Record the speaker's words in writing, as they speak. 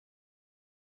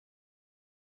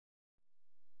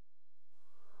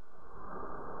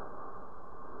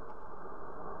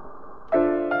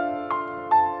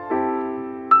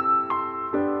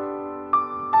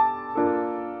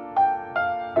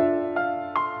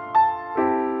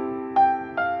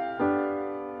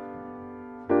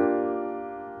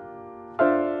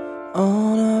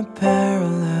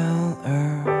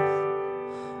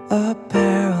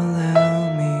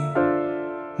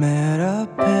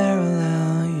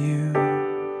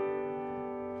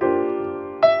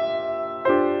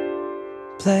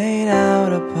played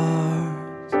out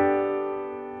apart,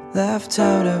 left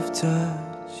out of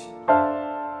touch,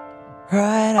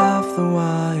 right off the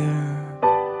wire.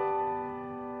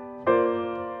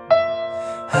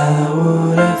 How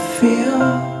would it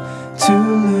feel to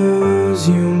lose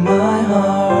you, my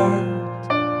heart?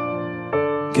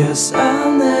 Guess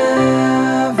I'll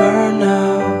never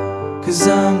know, 'cause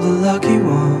I'm the lucky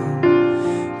one.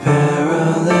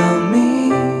 Parallel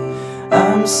me,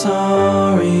 I'm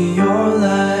sorry your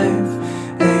life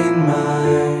ain't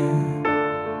mine.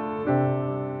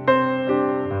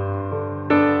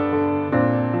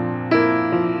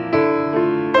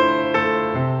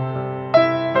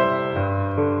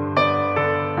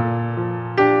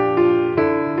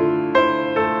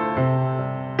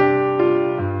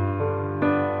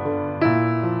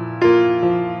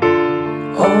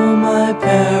 All my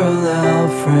parallel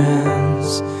friends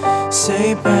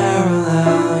say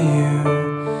parallel you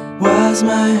was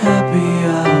my happy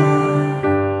hour.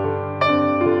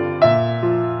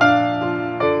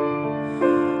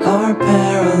 Our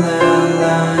parallel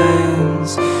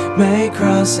lines may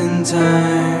cross in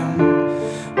time,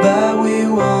 but we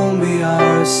won't be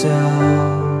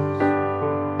ourselves.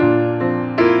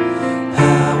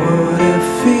 How would it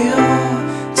feel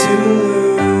to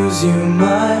lose you,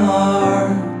 my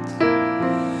heart?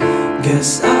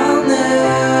 Guess I'll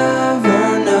never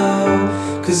know,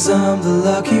 'cause I'm the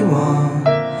lucky one.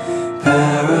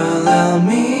 Parallel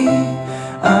me,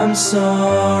 I'm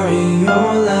sorry your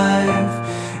life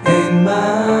ain't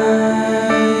mine.